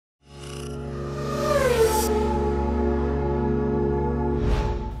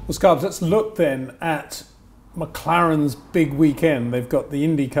Well, Scarbs, let's look then at McLaren's big weekend. They've got the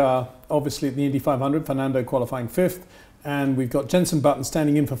IndyCar, obviously at the Indy 500, Fernando qualifying 5th, and we've got Jenson Button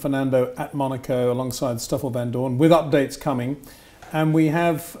standing in for Fernando at Monaco alongside Stoffel Van Dorn, with updates coming. And we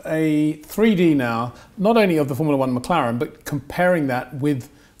have a 3D now, not only of the Formula One McLaren, but comparing that with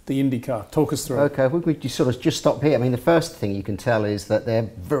the IndyCar. Talk us through it. Okay, if we could sort of just stop here. I mean, the first thing you can tell is that they're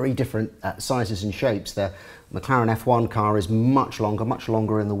very different sizes and shapes. The McLaren F1 car is much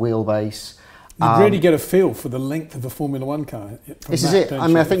longer in the wheelbase. You really get a feel for the length of a Formula One car. This is it. I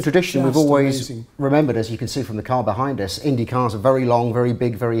mean, I think traditionally we've always remembered, as you can see from the car behind us, Indy cars are very long, very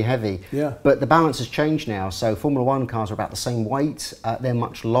big, very heavy. Yeah. But the balance has changed now. So Formula One cars are about the same weight. They're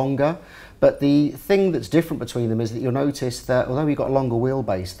much longer. But the thing that's different between them is that you'll notice that although we've got a longer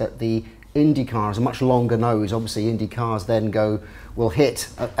wheelbase, that the Indy car has a much longer nose. Obviously, Indy cars then will hit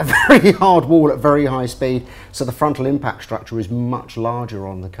a very hard wall at very high speed. So the frontal impact structure is much larger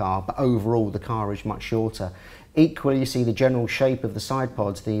on the car, but overall the car is much shorter. Equally, you see the general shape of the side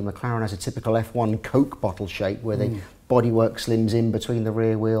pods. The McLaren has a typical F1 Coke bottle shape where the bodywork slims in between the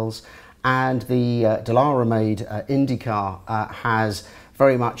rear wheels. And the Dallara-made IndyCar has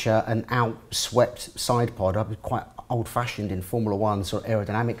very much an out-swept side pod, quite old-fashioned in Formula One sort of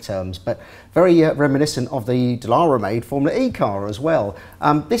aerodynamic terms, but very reminiscent of the Dallara-made Formula E car as well.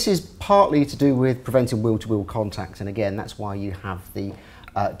 This is partly to do with preventing wheel-to-wheel contact, and again, that's why you have the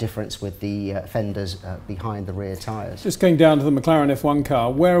difference with the fenders behind the rear tyres. Just going down to the McLaren F1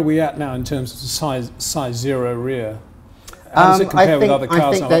 car, where are we at now in terms of size 0 rear? How does it compare with other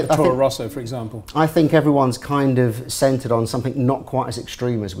cars like the Toro Rosso, for example? I think everyone's kind of centred on something not quite as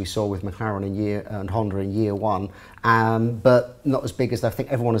extreme as we saw with McLaren and Honda in year one, but not as big as I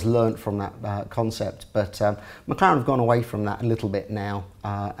think everyone has learnt from that concept. But McLaren have gone away from that a little bit now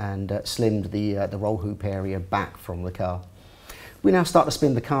and slimmed the roll hoop area back from the car. We now start to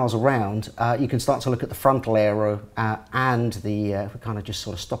spin the cars around. You can start to look at the frontal aero and if we kind of just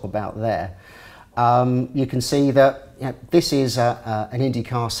sort of stop about there. You can see that this is an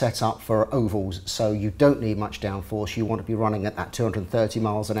IndyCar set up for ovals, so you don't need much downforce. You want to be running at that 230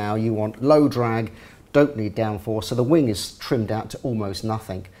 miles an hour. You want low drag, don't need downforce, so the wing is trimmed out to almost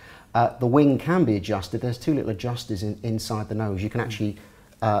nothing. The wing can be adjusted. There's two little adjusters inside the nose. You can actually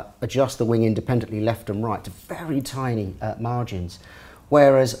adjust the wing independently left and right to very tiny margins,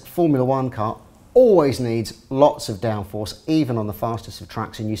 whereas Formula One car always needs lots of downforce, even on the fastest of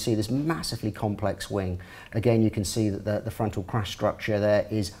tracks, and you see this massively complex wing. Again, you can see that the frontal crash structure there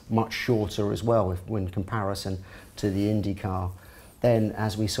is much shorter as well in comparison to the IndyCar. Then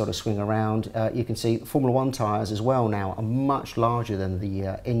as we sort of swing around, you can see Formula One tyres as well now are much larger than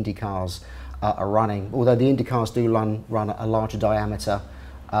the IndyCars are running, although the IndyCars do run a larger diameter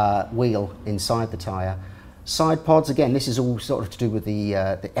wheel inside the tyre. Side pods, again, this is all sort of to do with the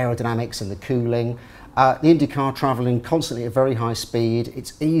aerodynamics and the cooling. The IndyCar travelling constantly at very high speed,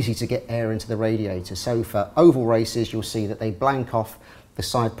 it's easy to get air into the radiator. So for oval races, you'll see that they blank off the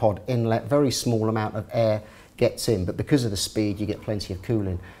side pod inlet, very small amount of air gets in, but because of the speed, you get plenty of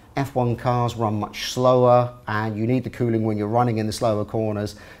cooling. F1 cars run much slower, and you need the cooling when you're running in the slower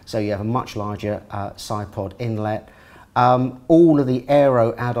corners, so you have a much larger side pod inlet. All of the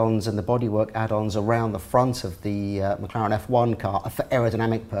aero add-ons and the bodywork add-ons around the front of the McLaren F1 car are for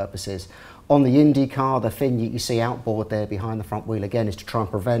aerodynamic purposes. On the Indy car, the fin you see outboard there behind the front wheel again is to try and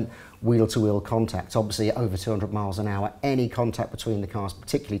prevent wheel-to-wheel contact. Obviously at over 200 miles an hour, any contact between the cars,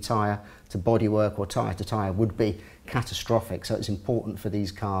 particularly tyre to bodywork or tyre to tyre, would be catastrophic. So it's important for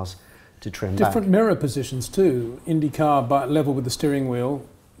these cars to trim back. Different mirror positions too. IndyCar by level with the steering wheel.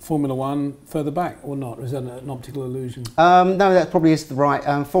 Formula One further back or not? Or is that an optical illusion? No, that probably is the right.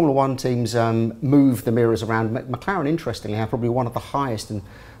 Formula One teams move the mirrors around. McLaren, interestingly, have probably one of the highest and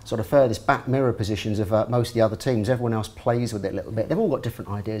sort of furthest back mirror positions of most of the other teams. Everyone else plays with it a little bit. They've all got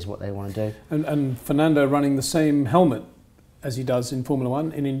different ideas what they want to do. And Fernando running the same helmet as he does in Formula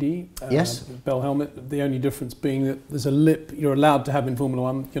One, in Indy. Yes. Bell helmet, the only difference being that there's a lip you're allowed to have in Formula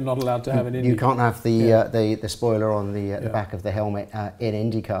One, you're not allowed to have in Indy. You can't have the spoiler on the back of the helmet in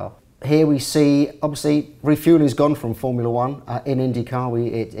IndyCar. Here we see, obviously, refueling's gone from Formula One. In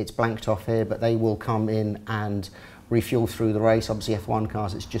IndyCar, it's blanked off here, but they will come in and refuel through the race. Obviously, F1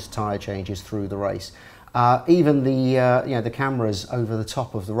 cars, it's just tyre changes through the race. Even the cameras over the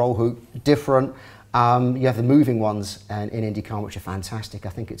top of the roll hoop, different. You have the moving ones in IndyCar, which are fantastic. I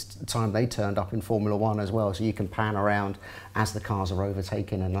think it's the time they turned up in Formula One as well, so you can pan around as the cars are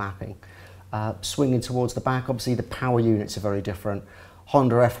overtaking and lapping. Swinging towards the back, obviously the power units are very different.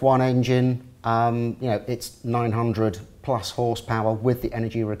 Honda F1 engine, it's 900 plus horsepower with the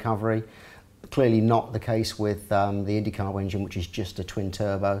energy recovery. Clearly not the case with the IndyCar engine, which is just a twin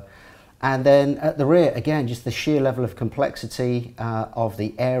turbo. And then at the rear, again, just the sheer level of complexity of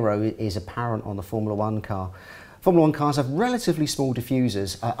the aero is apparent on the Formula One car. Formula One cars have relatively small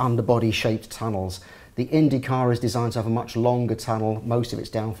diffusers, underbody shaped tunnels. The Indy car is designed to have a much longer tunnel. Most of its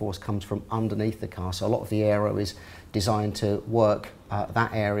downforce comes from underneath the car, so a lot of the aero is designed to work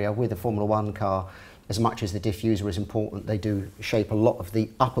that area. With the Formula One car, as much as the diffuser is important, they do shape a lot of the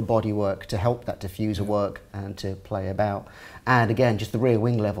upper body work to help that diffuser work and to play about. And again, just the rear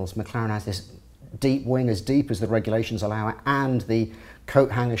wing levels. McLaren has this deep wing, as deep as the regulations allow it, and the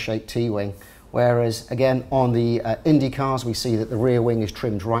coat hanger shaped T-wing. Whereas again on the Indy cars we see that the rear wing is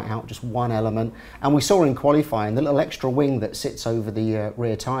trimmed right out, just one element. And we saw in qualifying the little extra wing that sits over the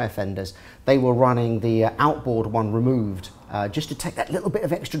rear tyre fenders, they were running the outboard one removed just to take that little bit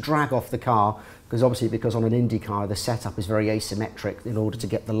of extra drag off the car, because on an Indy car the setup is very asymmetric in order to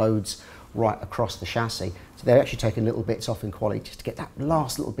get the loads right across the chassis. So they're actually taking little bits off in quality just to get that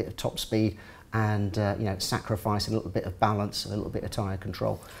last little bit of top speed and you know, sacrifice a little bit of balance, a little bit of tyre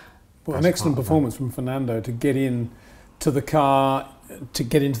control. Well, an excellent performance from Fernando to get in to the car, to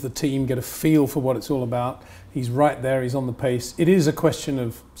get into the team, get a feel for what it's all about. He's right there, he's on the pace. It is a question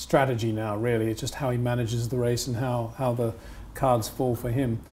of strategy now, really. It's just how he manages the race and how the cards fall for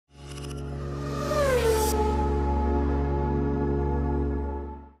him.